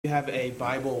If you have a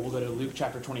Bible, we'll go to Luke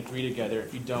chapter 23 together.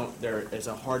 If you don't, there is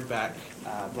a hardback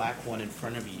black one in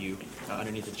front of you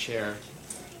underneath the chair.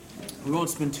 We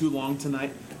won't spend too long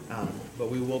tonight,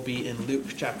 but we will be in Luke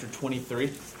chapter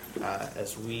 23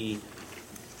 as we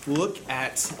look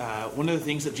at one of the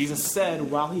things that Jesus said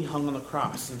while he hung on the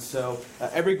cross. And so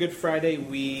every Good Friday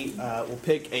we will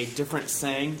pick a different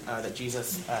saying that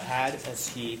Jesus had as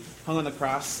he hung on the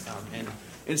cross. And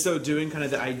in so doing, kind of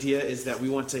the idea is that we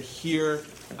want to hear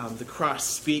the cross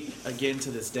speak again to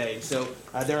this day. So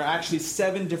there are actually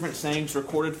 7 different sayings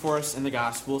recorded for us in the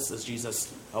Gospels as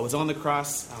Jesus was on the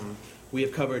cross. We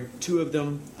have covered 2 of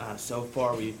them so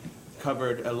far. We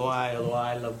covered Eloi,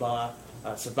 Eloi, lama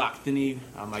sabachthani,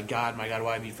 my God,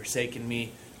 why have you forsaken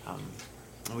me?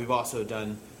 And we've also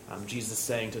done Jesus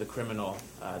saying to the criminal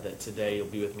that today you'll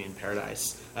be with me in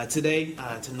paradise.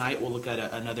 Tonight we'll look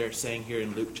at another saying here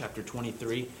in Luke chapter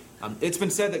 23. It's been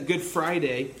said that Good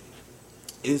Friday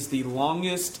is the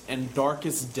longest and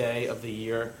darkest day of the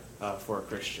year for a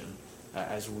Christian,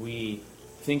 as we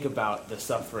think about the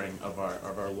suffering of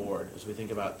our Lord, as we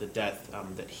think about the death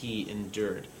that he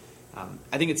endured.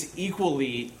 I think it's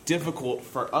equally difficult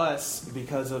for us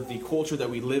because of the culture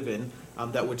that we live in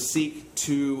that would seek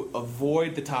to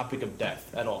avoid the topic of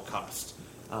death at all costs.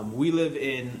 We live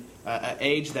in an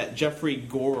age that Jeffrey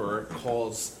Gorer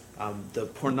calls the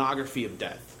pornography of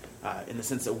death, in the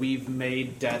sense that we've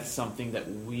made death something that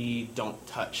we don't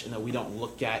touch and that we don't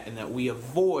look at and that we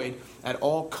avoid at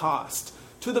all costs,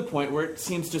 to the point where it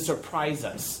seems to surprise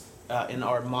us in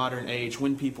our modern age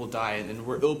when people die, and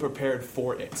we're ill-prepared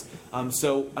for it.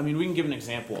 We can give an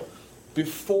example.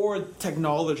 Before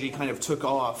technology kind of took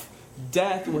off,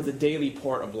 death was a daily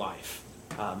part of life.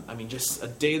 Just a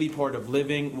daily part of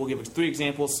living. We'll give 3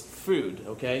 examples. Food,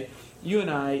 okay? You and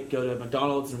I go to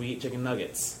McDonald's and we eat chicken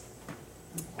nuggets.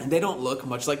 And they don't look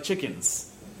much like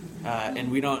chickens.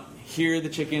 And we don't hear the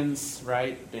chickens,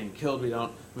 right, being killed.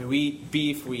 We eat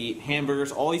beef, we eat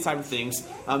hamburgers, all these type of things.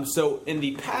 So in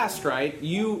the past, right,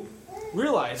 you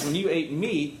realized when you ate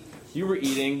meat, you were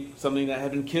eating something that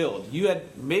had been killed. You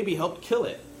had maybe helped kill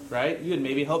it, right? You had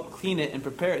maybe helped clean it and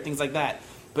prepare it, things like that.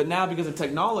 But now, because of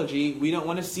technology, we don't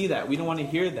want to see that. We don't want to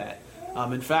hear that.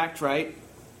 In fact, right,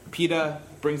 PETA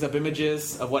brings up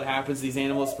images of what happens to these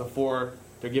animals before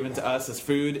they're given to us as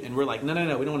food, and we're like, no,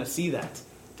 we don't want to see that.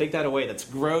 Take that away. That's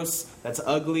gross. That's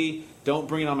ugly. Don't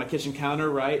bring it on my kitchen counter,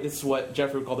 right? This is what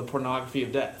Jeffrey would call the pornography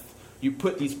of death. You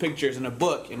put these pictures in a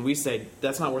book, and we say,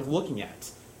 that's not worth looking at.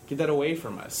 Get that away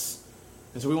from us.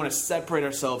 And so we want to separate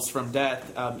ourselves from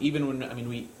death, even when,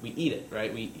 we eat it,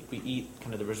 right? We eat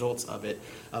kind of the results of it.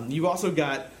 You've also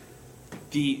got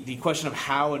the question of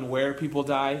how and where people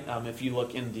die. If you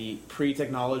look in the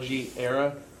pre-technology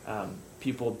era,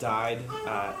 people died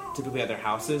typically at their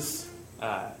houses.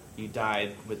 You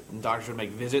died doctors would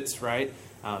make visits, right?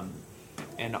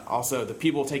 And also the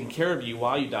people taking care of you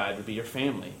while you died would be your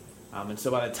family. And so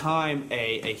by the time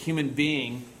a human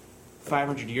being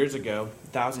 500 years ago,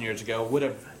 1,000 years ago, would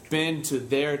have been to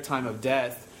their time of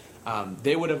death,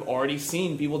 they would have already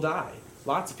seen people die.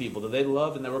 Lots of people that they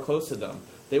loved and that were close to them.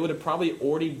 They would have probably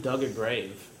already dug a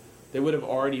grave. They would have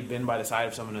already been by the side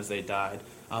of someone as they died.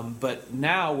 But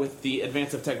now with the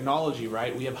advance of technology,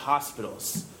 right, we have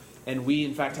hospitals. And we,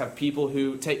 in fact, have people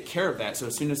who take care of that. So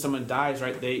as soon as someone dies,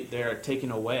 right, they're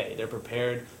taken away. They're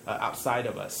prepared outside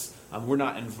of us. We're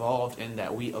not involved in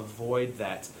that. We avoid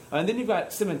that. And then you've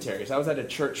got cemeteries. I was at a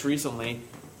church recently,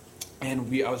 and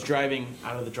I was driving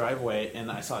out of the driveway,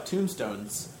 and I saw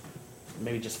tombstones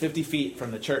maybe just 50 feet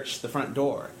from the church, the front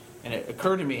door. And it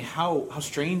occurred to me, how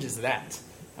strange is that?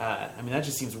 That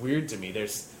just seems weird to me.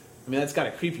 That's got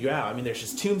to creep you out. There's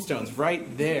just tombstones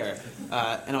right there.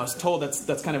 And I was told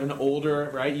that's kind of an older,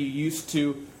 right? You used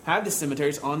to have the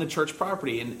cemeteries on the church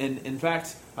property. And in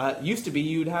fact, used to be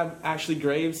you'd have actually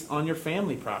graves on your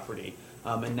family property.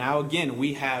 And now, again,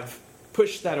 we have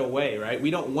pushed that away, right?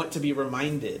 We don't want to be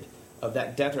reminded of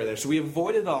that death right there. So we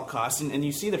avoid it at all costs. And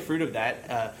you see the fruit of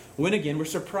that when, again, we're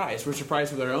surprised. We're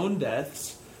surprised with our own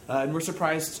deaths. And we're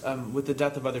surprised with the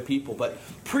death of other people. But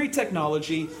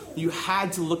pre-technology, you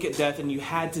had to look at death and you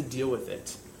had to deal with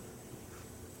it.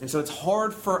 And so it's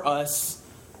hard for us,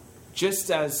 just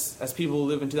as people who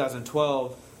live in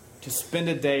 2012, to spend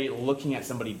a day looking at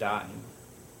somebody dying.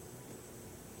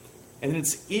 And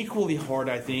it's equally hard,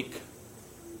 I think,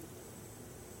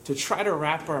 to try to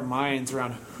wrap our minds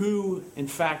around who, in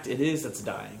fact, it is that's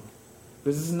dying.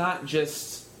 Because this is not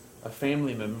just a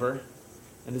family member.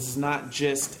 And this is not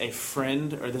just a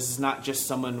friend, or this is not just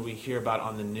someone we hear about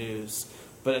on the news.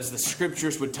 but as the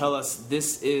scriptures would tell us,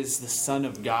 this is the Son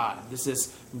of God. This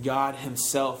is God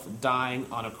himself dying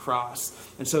on a cross.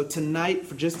 And so tonight,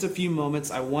 for just a few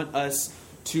moments, I want us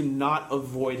to not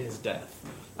avoid his death.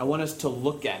 I want us to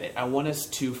look at it. I want us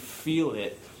to feel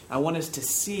it. I want us to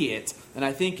see it. And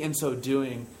I think in so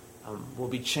doing, we'll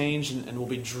be changed and we'll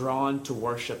be drawn to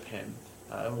worship him.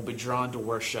 And we'll be drawn to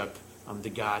worship the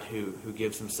God who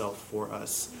gives himself for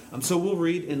us. So we'll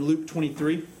read in Luke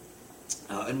 23,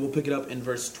 and we'll pick it up in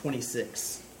verse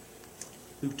 26.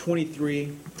 Luke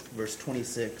 23, verse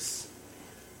 26.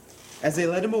 As they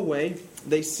led him away,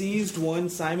 they seized one,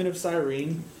 Simon of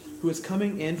Cyrene, who was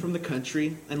coming in from the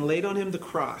country, and laid on him the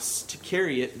cross to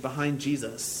carry it behind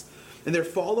Jesus. And there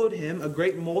followed him a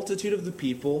great multitude of the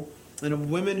people, and of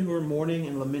women who were mourning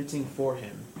and lamenting for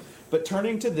him. But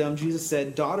turning to them, Jesus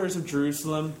said, "Daughters of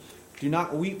Jerusalem, do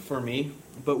not weep for me,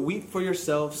 but weep for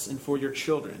yourselves and for your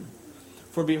children.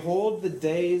 For behold, the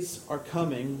days are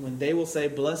coming when they will say,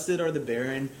 Blessed are the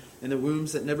barren, and the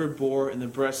wombs that never bore, and the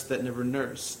breasts that never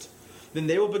nursed. Then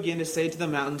they will begin to say to the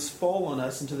mountains, Fall on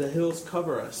us, and to the hills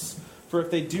cover us. For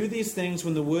if they do these things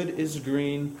when the wood is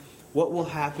green, what will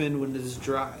happen when it is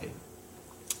dry?"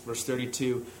 Verse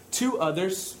 32, 2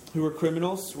 others, who were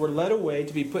criminals, were led away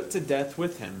to be put to death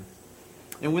with him.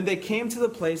 And when they came to the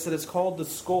place that is called the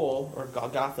Skull, or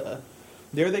Golgotha,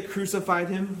 there they crucified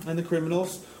him and the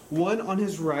criminals, one on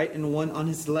his right and one on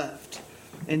his left.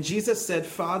 And Jesus said,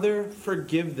 "Father,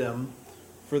 forgive them,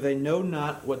 for they know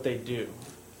not what they do."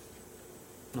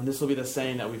 And this will be the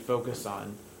saying that we focus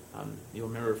on. You'll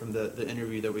remember from the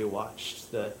interview that we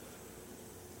watched.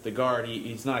 The guard,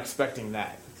 he's not expecting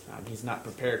that. He's not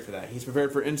prepared for that. He's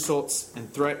prepared for insults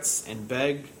and threats and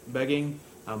begging,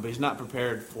 but he's not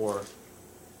prepared for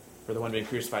the one being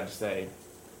crucified to say,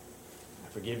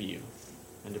 "I forgive you,"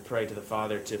 and to pray to the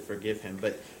Father to forgive him.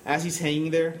 But as he's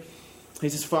hanging there, he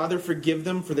says, "Father, forgive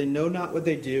them, for they know not what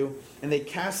they do." And they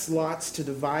cast lots to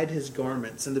divide his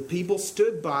garments. And the people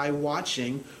stood by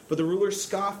watching, but the ruler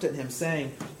scoffed at him,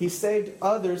 saying, "He saved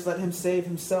others, let him save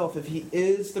himself, if he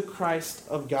is the Christ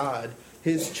of God,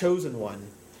 his chosen one."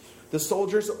 The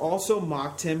soldiers also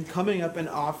mocked him, coming up and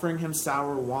offering him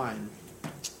sour wine,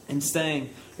 and saying,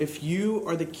 "If you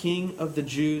are the king of the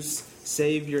Jews,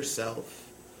 save yourself."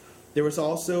 There was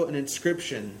also an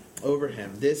inscription over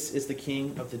him, "This is the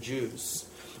King of the Jews."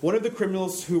 One of the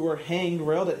criminals who were hanged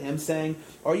railed at him, saying,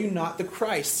 "Are you not the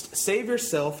Christ? Save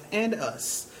yourself and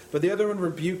us." But the other one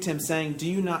rebuked him, saying, "Do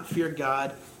you not fear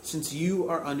God, since you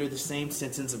are under the same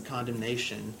sentence of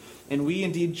condemnation? And we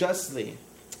indeed justly,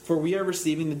 for we are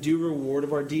receiving the due reward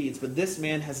of our deeds, but this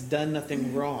man has done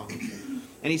nothing wrong."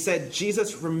 And he said,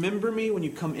 "Jesus, remember me when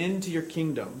you come into your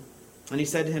kingdom." And he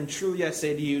said to him, "Truly I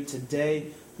say to you, today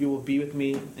you will be with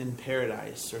me in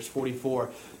paradise." Verse 44,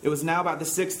 it was now about the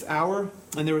 6th hour,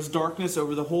 and there was darkness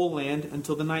over the whole land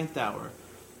until the 9th hour,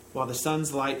 while the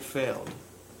sun's light failed.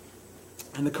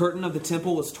 And the curtain of the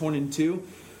temple was torn in two.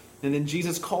 And then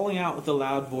Jesus, calling out with a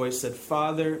loud voice, said,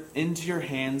 "Father, into your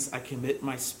hands I commit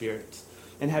my spirit."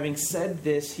 And having said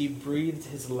this, he breathed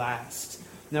his last.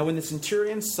 Now when the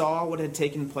centurion saw what had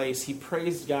taken place, he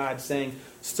praised God, saying,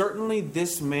 "Certainly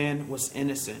this man was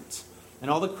innocent."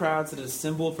 And all the crowds that had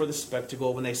assembled for the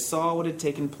spectacle, when they saw what had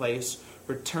taken place,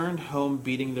 returned home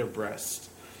beating their breasts.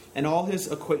 And all his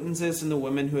acquaintances and the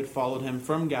women who had followed him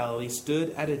from Galilee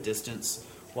stood at a distance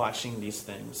watching these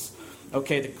things.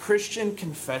 Okay, the Christian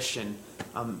confession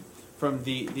from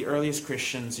the earliest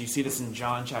Christians, you see this in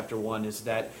John chapter 1, is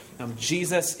that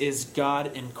Jesus is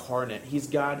God incarnate. He's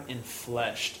God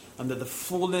enfleshed. That the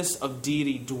fullness of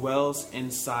deity dwells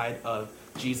inside of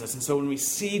Jesus. And so when we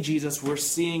see Jesus, we're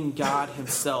seeing God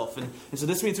himself. And so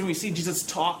this means when we see Jesus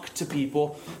talk to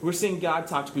people, we're seeing God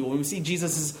talk to people. When we see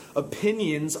Jesus'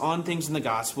 opinions on things in the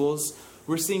Gospels,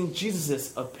 we're seeing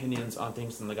Jesus' opinions on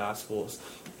things in the Gospels.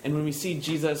 And when we see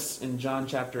Jesus in John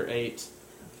chapter 8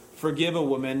 forgive a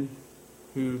woman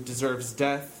who deserves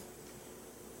death,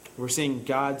 we're seeing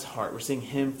God's heart. We're seeing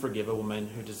him forgive a woman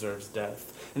who deserves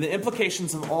death. And the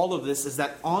implications of all of this is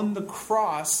that on the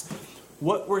cross,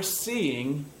 what we're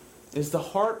seeing is the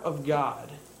heart of God.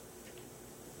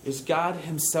 Is God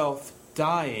himself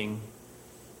dying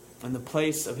in the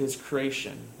place of his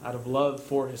creation, out of love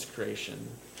for his creation.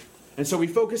 And so we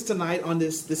focus tonight on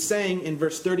this saying in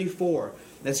verse 34.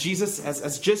 As Jesus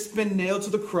has just been nailed to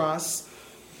the cross,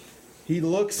 he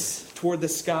looks toward the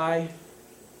sky.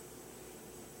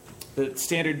 The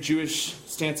standard Jewish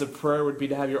stance of prayer would be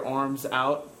to have your arms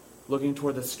out, looking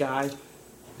toward the sky.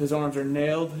 His arms are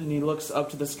nailed, and he looks up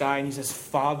to the sky, and he says,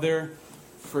 "Father,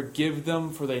 forgive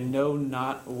them, for they know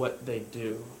not what they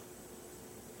do."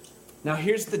 Now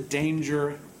here's the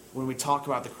danger when we talk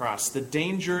about the cross. The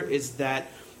danger is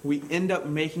that we end up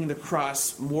making the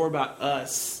cross more about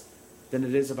us than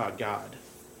it is about God.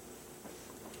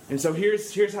 And so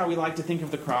here's how we like to think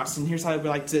of the cross, and here's how we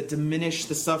like to diminish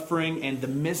the suffering and the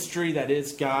mystery that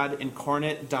is God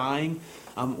incarnate dying.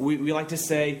 We like to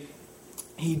say,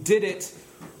 He did it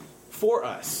for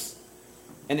us.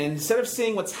 And instead of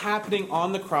seeing what's happening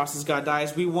on the cross as God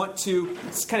dies, we want to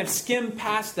kind of skim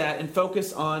past that and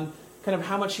focus on kind of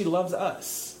how much He loves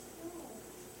us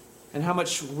and how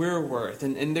much we're worth.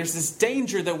 And there's this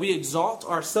danger that we exalt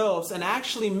ourselves and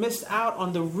actually miss out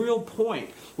on the real point,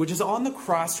 which is on the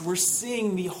cross, we're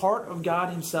seeing the heart of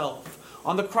God Himself.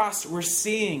 On the cross, we're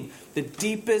seeing the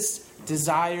deepest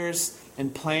desires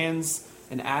and plans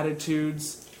and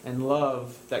attitudes and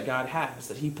love that God has,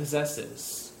 that He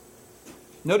possesses.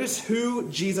 Notice who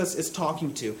Jesus is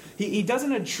talking to. He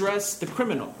doesn't address the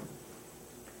criminal.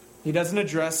 He doesn't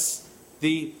address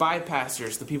the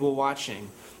bypassers, the people watching.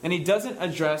 And He doesn't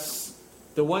address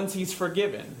the ones He's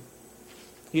forgiven.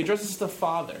 He addresses the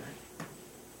Father.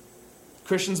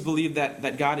 Christians believe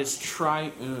that God is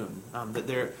triune, that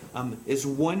there is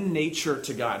one nature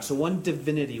to God, so one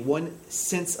divinity, one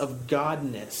sense of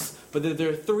godness, but that there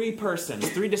are three persons,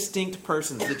 three distinct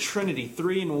persons, the Trinity,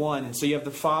 three in one. And so you have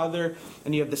the Father,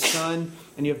 and you have the Son,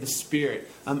 and you have the Spirit.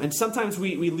 And sometimes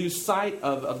we lose sight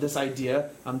of this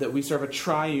idea that we serve a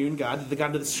triune God, that the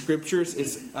God of the Scriptures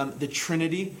is the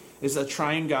Trinity, is a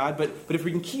triune God. But if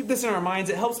we can keep this in our minds,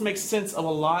 it helps make sense of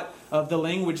a lot of the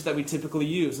language that we typically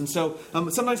use. And so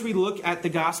sometimes we look at the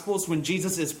Gospels when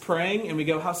Jesus is praying and we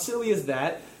go, how silly is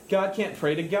that? God can't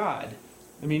pray to God.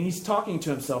 I mean, He's talking to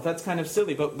Himself. That's kind of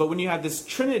silly. But when you have this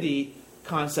Trinity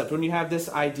concept, when you have this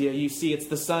idea, you see it's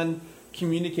the Son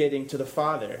communicating to the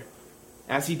Father,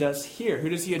 as He does here. Who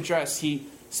does He address? He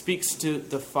speaks to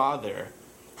the Father.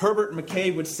 Herbert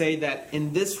McKay would say that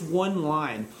in this one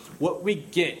line, what we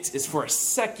get is, for a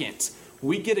second,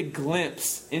 we get a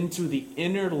glimpse into the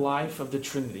inner life of the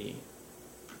Trinity.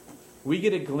 We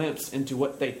get a glimpse into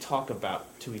what they talk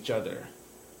about to each other.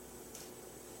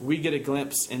 We get a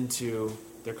glimpse into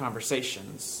their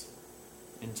conversations,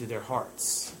 into their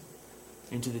hearts,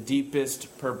 into the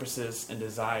deepest purposes and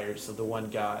desires of the one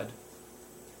God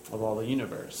of all the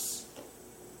universe.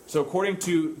 So according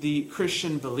to the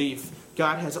Christian belief,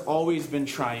 God has always been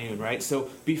triune, right? So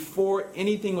before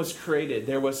anything was created,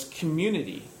 there was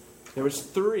community. There was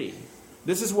three.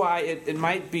 This is why it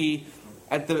might be,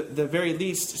 at the very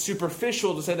least,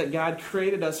 superficial to say that God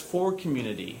created us for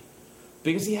community,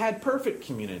 because He had perfect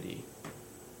community.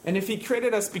 And if He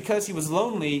created us because He was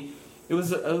lonely, it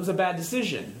was a bad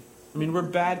decision. I mean, we're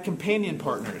bad companion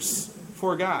partners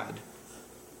for God.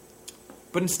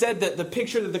 But instead, the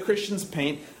picture that the Christians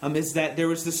paint is that there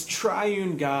was this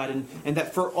triune God, and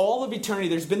that for all of eternity,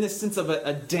 there's been this sense of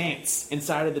a dance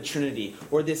inside of the Trinity,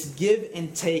 or this give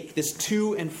and take, this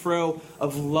to and fro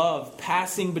of love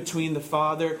passing between the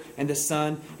Father and the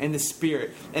Son and the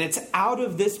Spirit. And it's out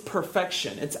of this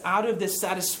perfection, it's out of this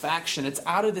satisfaction, it's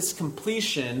out of this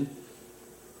completion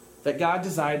that God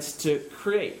decides to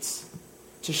create,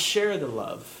 to share the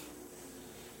love,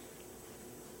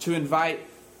 to invite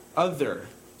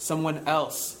someone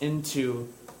else into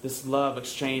this love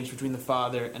exchange between the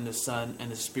Father and the Son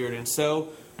and the Spirit. And so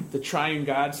the triune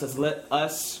God says, let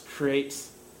us create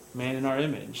man in our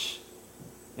image.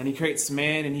 And He creates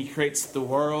man, and He creates the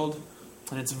world,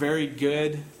 and it's very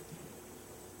good.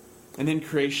 And then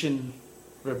creation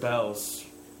rebels.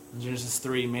 In Genesis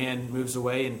 3, man moves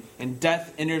away, and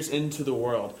death enters into the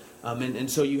world. And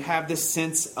so you have this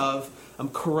sense of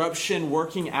corruption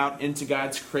working out into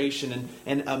God's creation,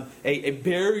 and a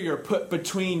barrier put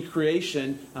between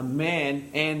creation,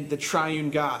 man, and the triune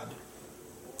God.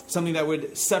 Something that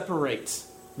would separate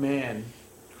man,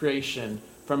 creation,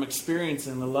 from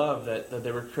experiencing the love that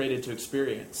they were created to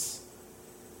experience.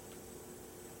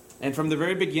 And from the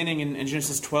very beginning in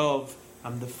Genesis 12,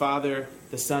 the Father,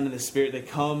 the Son, and the Spirit, they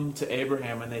come to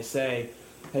Abraham and they say,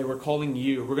 hey, we're calling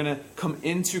you. We're going to come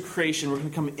into creation. We're going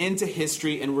to come into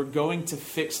history, and we're going to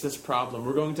fix this problem.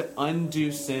 We're going to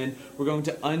undo sin. We're going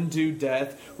to undo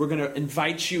death. We're going to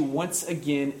invite you once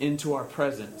again into our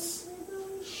presence.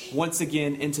 Once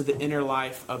again into the inner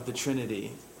life of the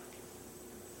Trinity.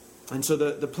 And so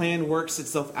the plan works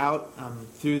itself out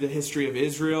through the history of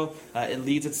Israel. It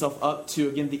leads itself up to,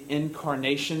 again, the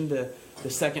incarnation, the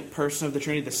second person of the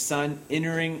Trinity, the Son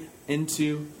entering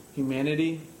into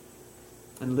humanity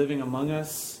and living among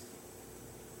us.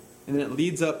 And then it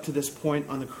leads up to this point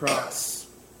on the cross.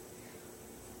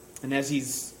 And as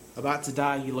He's about to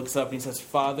die, He looks up and He says,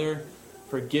 Father,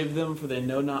 forgive them, for they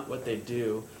know not what they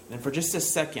do. And for just a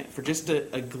second, for just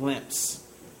a glimpse,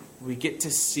 we get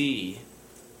to see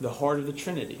the heart of the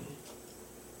Trinity.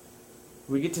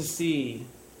 we get to see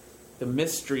the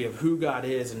mystery of who God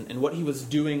is and what he was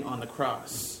doing on the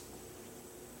cross.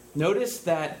 Notice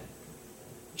that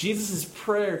Jesus'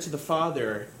 prayer to the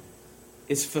Father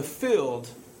is fulfilled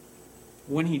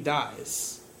when he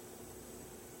dies.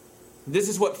 This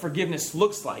is what forgiveness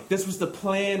looks like. This was the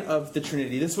plan of the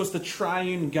Trinity. This was the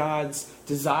triune God's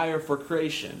desire for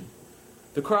creation.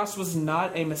 The cross was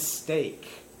not a mistake.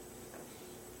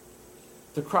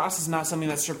 The cross is not something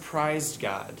that surprised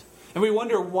God. And we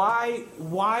wonder, why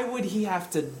would he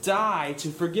have to die to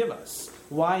forgive us?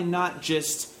 Why not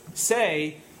just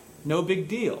say, no big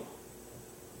deal?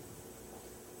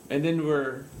 And then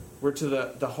we're to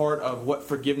the heart of what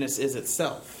forgiveness is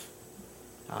itself.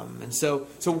 And so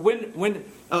when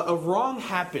a wrong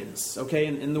happens, okay,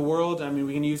 in the world, I mean,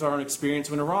 we can use our own experience.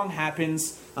 When a wrong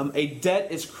happens, a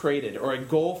debt is created, or a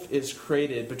gulf is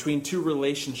created between two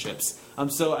relationships.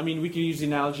 So, I mean, we can use the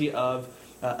analogy of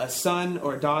a son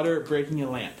or a daughter breaking a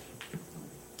lamp.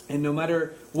 And no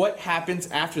matter what happens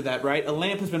after that, right, a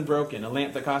lamp has been broken, a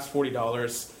lamp that costs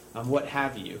 $40, what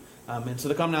have you. And so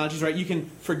the common analogy is, right, you can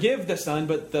forgive the son,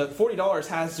 but the $40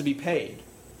 has to be paid.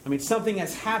 I mean, something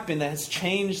has happened that has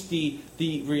changed the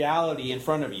reality in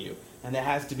front of you, and that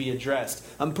has to be addressed.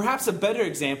 Perhaps a better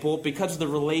example, because of the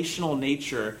relational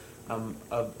nature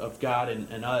of God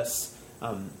and us,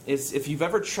 is if you've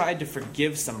ever tried to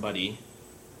forgive somebody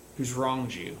who's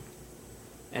wronged you,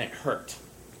 and it hurt.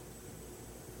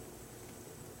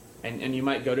 And you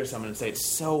might go to someone and say, it's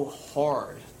so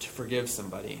hard to forgive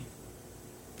somebody.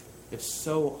 It's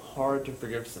so hard to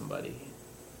forgive somebody.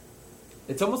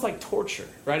 It's almost like torture,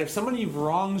 right? If somebody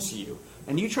wrongs you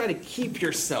and you try to keep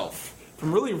yourself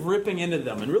from really ripping into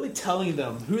them and really telling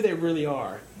them who they really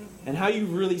are and how you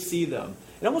really see them,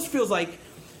 it almost feels like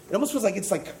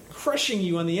it's like crushing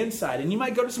you on the inside. And you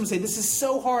might go to someone and say, this is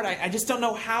so hard. I just don't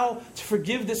know how to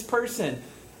forgive this person.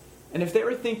 And if they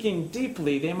were thinking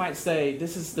deeply, they might say,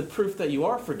 this is the proof that you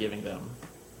are forgiving them.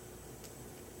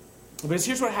 Because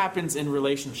here's what happens in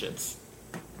relationships.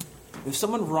 If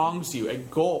someone wrongs you, a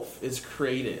gulf is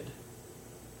created.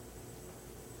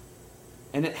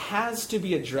 And it has to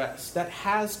be addressed. That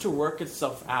has to work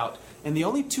itself out. And the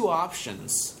only two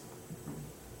options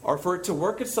are for it to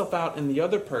work itself out in the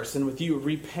other person with you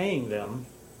repaying them,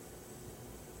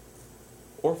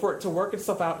 or for it to work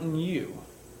itself out in you.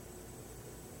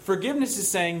 Forgiveness is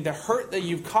saying the hurt that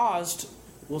you've caused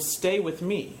will stay with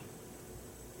me.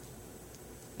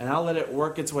 And I'll let it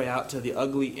work its way out to the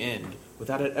ugly end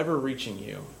without it ever reaching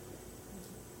you.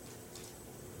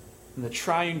 And the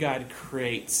triune God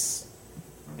creates,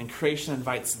 and creation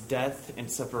invites death and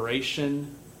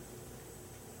separation.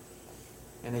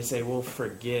 And they say, we'll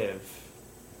forgive.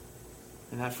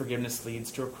 And that forgiveness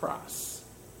leads to a cross.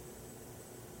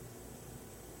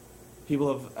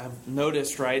 People have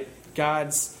noticed, right,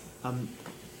 God's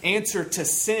answer to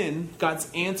sin,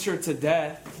 God's answer to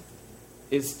death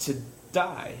is to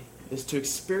die, is to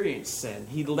experience sin.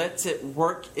 He lets it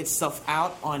work itself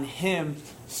out on him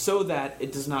so that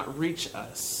it does not reach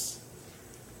us.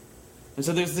 And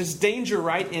so there's this danger,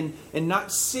 right, in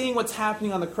not seeing what's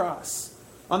happening on the cross.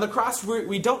 On the cross,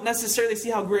 we don't necessarily see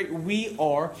how great we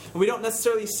are. And we don't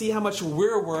necessarily see how much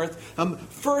we're worth.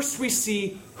 First, we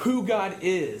see who God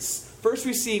is. First,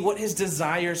 we see what his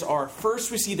desires are.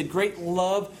 First, we see the great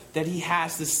love that he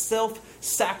has, this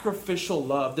self-sacrificial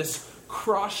love, this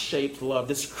cross-shaped love,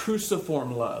 this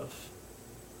cruciform love.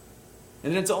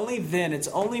 And it's only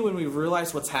when we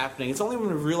realize what's happening, it's only when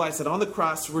we realize that on the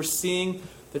cross we're seeing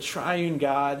the triune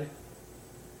God,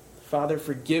 Father,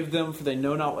 forgive them for they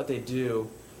know not what they do,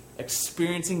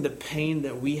 experiencing the pain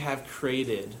that we have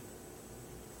created.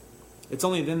 It's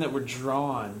only then that we're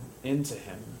drawn into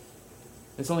him.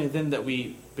 It's only then that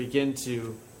we begin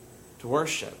to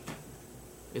worship.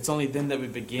 It's only then that we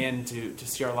begin to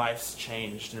see our lives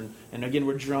changed. And again,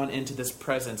 we're drawn into this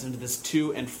presence, into this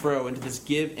to and fro, into this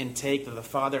give and take that the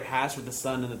Father has with the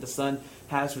Son, and that the Son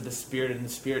has with the Spirit, and the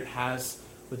Spirit has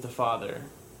with the Father.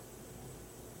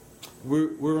 We're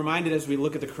reminded as we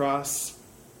look at the cross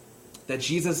that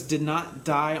Jesus did not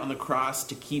die on the cross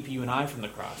to keep you and I from the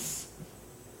cross.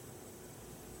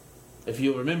 If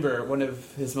you'll remember, one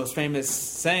of his most famous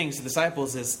sayings to the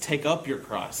disciples is, take up your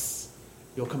cross.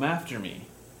 You'll come after me.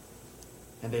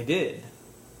 And they did.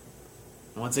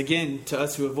 And once again, to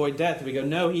us who avoid death, we go,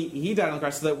 no, he died on the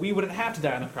cross so that we wouldn't have to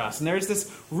die on the cross. And there's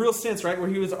this real sense, right, where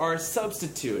he was our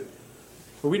substitute,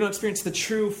 where we don't experience the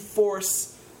true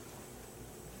force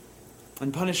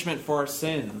and punishment for our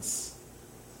sins.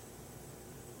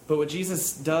 But what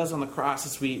Jesus does on the cross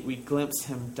as we glimpse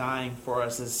him dying for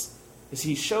us is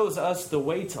he shows us the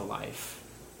way to life,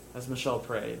 as Michelle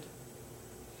prayed.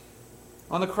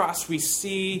 On the cross we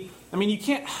see, you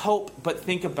can't help but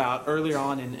think about earlier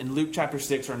on in Luke chapter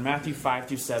 6 or in Matthew 5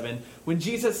 through 7, when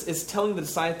Jesus is telling the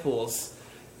disciples,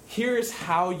 here's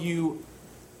how you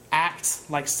act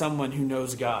like someone who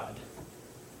knows God.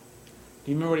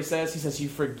 Do you remember what he says? He says, you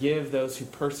forgive those who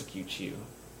persecute you.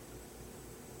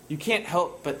 You can't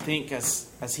help but think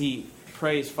as he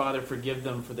prays, Father, forgive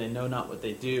them for they know not what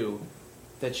they do,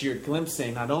 that you're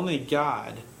glimpsing not only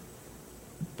God,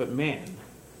 but man.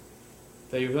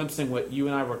 That you're glimpsing what you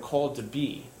and I were called to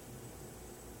be.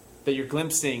 That you're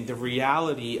glimpsing the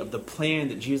reality of the plan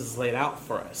that Jesus laid out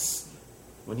for us.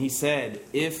 When he said,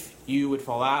 if you would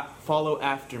follow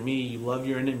after me, you love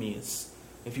your enemies.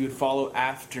 If you would follow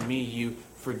after me, you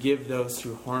forgive those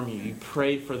who harm you. You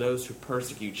pray for those who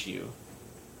persecute you.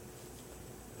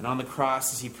 And on the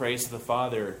cross, as he prays to the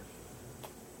Father,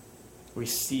 we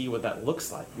see what that looks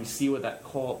like. We see what that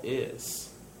call is.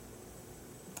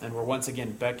 And we're once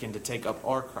again beckoned to take up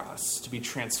our cross, to be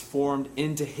transformed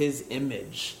into his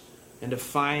image, and to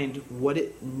find what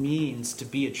it means to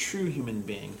be a true human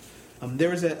being. There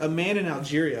was a man in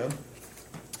Algeria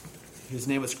whose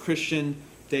name was Christian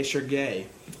Deschargay.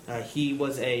 He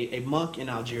was a monk in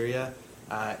Algeria,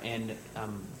 and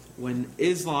when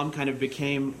Islam kind of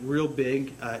became real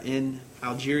big in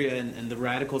Algeria and the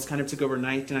radicals kind of took over in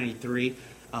 1993,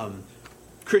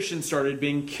 Christians started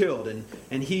being killed,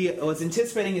 and he was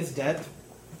anticipating his death,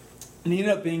 and he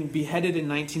ended up being beheaded in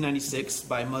 1996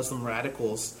 by Muslim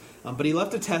radicals. But he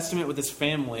left a testament with his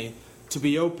family to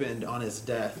be opened on his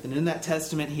death. And in that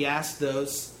testament, he asked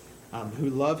those who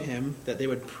love him that they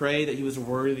would pray that he was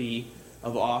worthy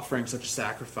of offering such a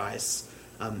sacrifice.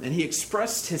 And he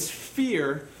expressed his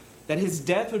fear that his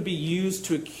death would be used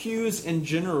to accuse in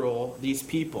general these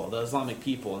people, the Islamic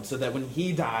people. And so that when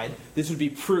he died, this would be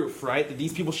proof, right? That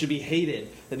these people should be hated,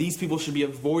 that these people should be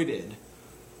avoided.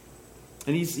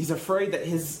 And he's afraid that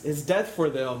his death for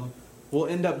them will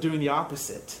end up doing the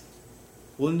opposite.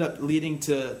 Will end up leading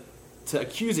to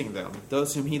accusing them,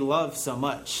 those whom he loved so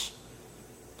much.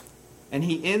 And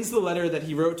he ends the letter that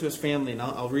he wrote to his family, and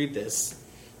I'll read this.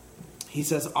 He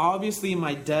says, obviously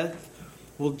my death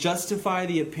will justify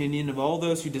the opinion of all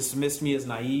those who dismiss me as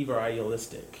naive or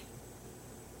idealistic.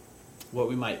 What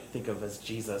we might think of as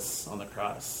Jesus on the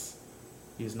cross.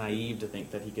 He was naive to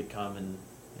think that he could come and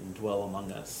dwell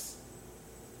among us.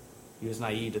 He was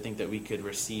naive to think that we could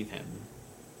receive him.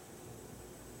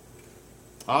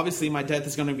 Obviously, my death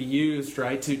is going to be used,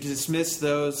 right, to dismiss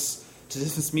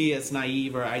me as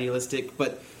naive or idealistic,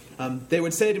 but they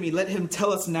would say to me, let him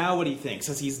tell us now what he thinks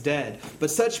as he's dead.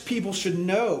 But such people should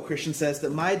know, Christian says,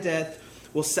 that my death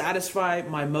will satisfy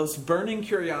my most burning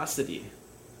curiosity.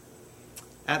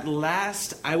 At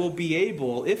last I will be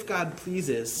able, if God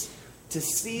pleases, to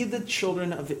see the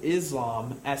children of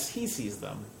Islam as he sees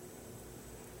them.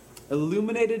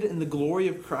 Illuminated in the glory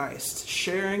of Christ,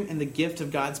 sharing in the gift of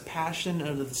God's passion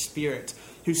of the Spirit,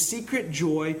 whose secret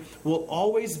joy will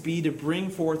always be to bring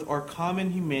forth our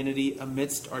common humanity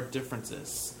amidst our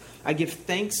differences. I give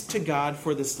thanks to God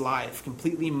for this life,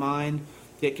 completely mine,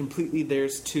 yet completely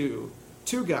theirs too.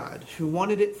 To God, who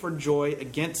wanted it for joy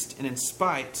against and in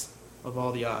spite of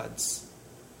all the odds.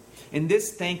 In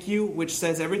this thank you, which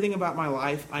says everything about my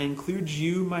life, I include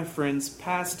you, my friends,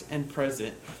 past and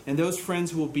present, and those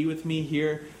friends who will be with me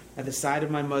here at the side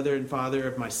of my mother and father,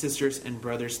 of my sisters and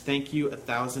brothers. Thank you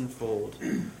 1,000-fold.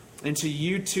 And to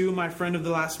you too, my friend of the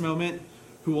last moment,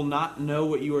 who will not know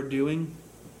what you are doing,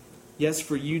 yes,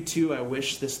 for you too I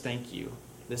wish this thank you,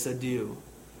 this adieu,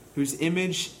 whose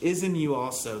image is in you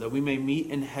also, that we may meet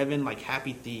in heaven like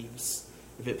happy thieves,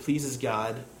 if it pleases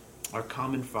God, our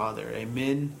common Father.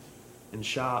 Amen.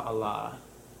 Insha'Allah.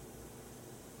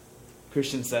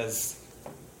 Christian says,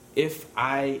 if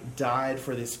I died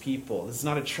for this people, this is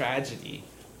not a tragedy.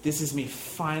 This is me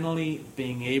finally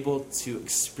being able to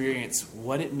experience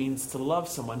what it means to love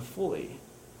someone fully.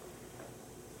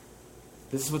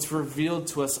 This is what's revealed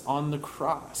to us on the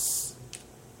cross.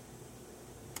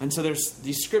 And so there's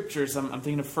these scriptures. I'm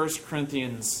thinking of 1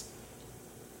 Corinthians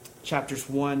chapters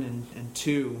 1 and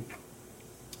 2,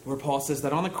 where Paul says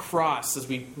that on the cross, as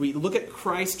we look at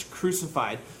Christ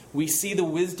crucified, we see the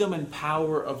wisdom and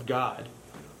power of God.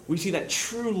 We see that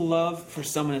true love for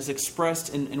someone is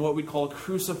expressed in what we call a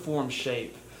cruciform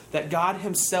shape. That God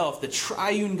himself, the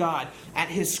triune God, at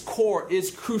his core is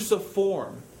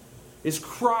cruciform, is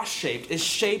cross-shaped, is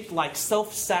shaped like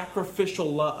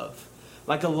self-sacrificial love.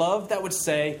 Like a love that would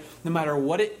say, no matter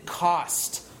what it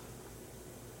cost,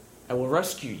 I will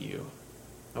rescue you.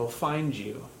 I will find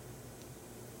you.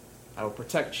 I will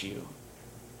protect you.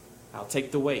 I'll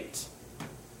take the weight.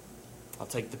 I'll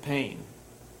take the pain.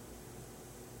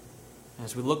 And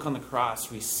as we look on the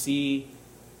cross, we see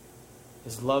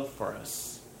his love for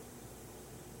us.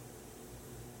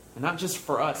 And not just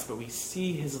for us, but we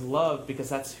see his love because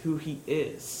that's who he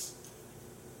is.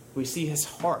 We see his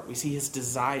heart. We see his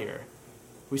desire.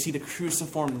 We see the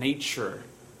cruciform nature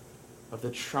of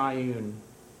the triune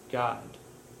God.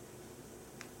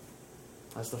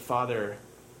 As the Father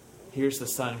hears the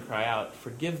Son cry out,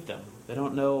 "Forgive them. They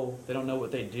don't know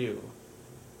what they do."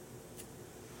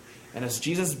 And as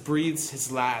Jesus breathes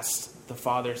his last, the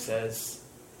Father says,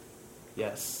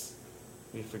 "Yes,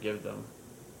 we forgive them.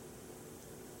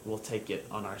 We'll take it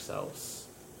on ourselves.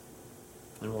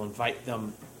 And we'll invite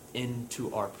them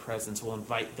into our presence. We'll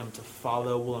invite them to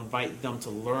follow. We'll invite them to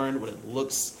learn what it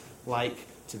looks like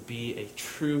to be a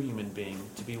true human being,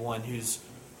 to be one who's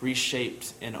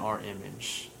reshaped in our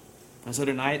image." And so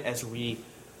tonight, as we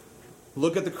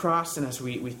look at the cross and as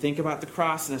we think about the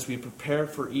cross and as we prepare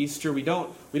for Easter, we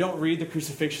don't read the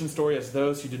crucifixion story as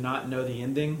those who do not know the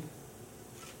ending,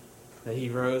 that he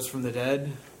rose from the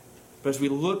dead. But as we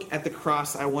look at the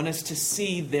cross, I want us to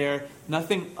see there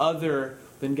nothing other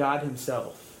than God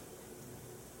himself.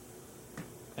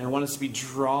 And I want us to be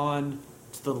drawn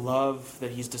to the love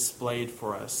that he's displayed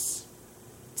for us,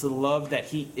 to the love that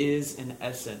he is in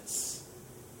essence,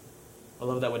 a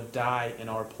love that would die in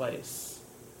our place,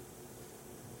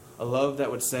 a love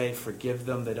that would say, "Forgive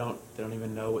them, they don't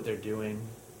even know what they're doing,"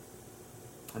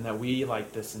 and that we,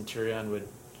 like the centurion, would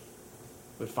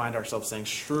find ourselves saying,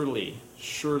 surely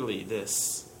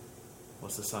this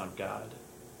was the Son of God,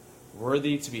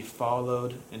 worthy to be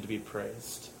followed and to be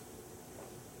praised.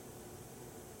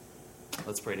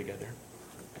 Let's pray together.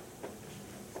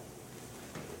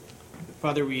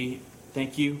 Father, we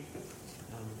thank you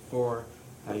for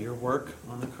your work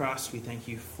on the cross. We thank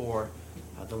you for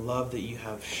the love that you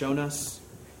have shown us.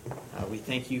 We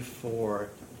thank you for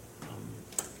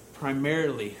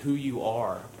primarily who you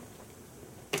are.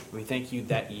 We thank you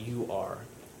that you are.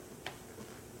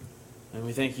 And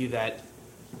we thank you that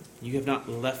you have not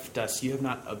left us. You have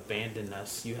not abandoned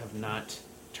us. You have not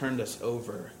turned us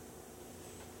over.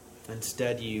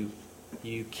 Instead, you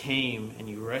came and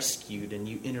you rescued and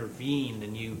you intervened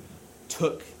and you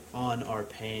took on our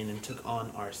pain and took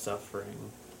on our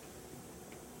suffering.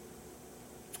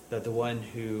 That the one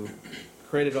who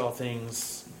created all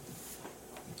things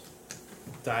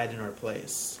died in our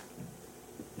place.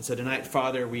 And so tonight,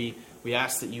 Father, we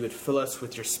ask that you would fill us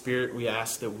with your Spirit. We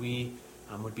ask that we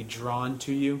would be drawn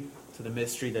to you, to the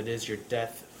mystery that is your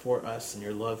death for us and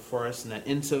your love for us, and that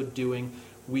in so doing,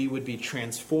 we would be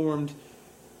transformed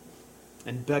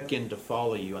and beckoned to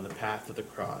follow you on the path of the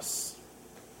cross.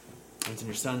 And it's in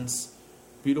your Son's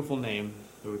beautiful name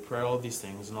that we pray all of these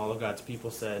things, and all of God's people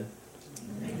said,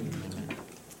 Amen.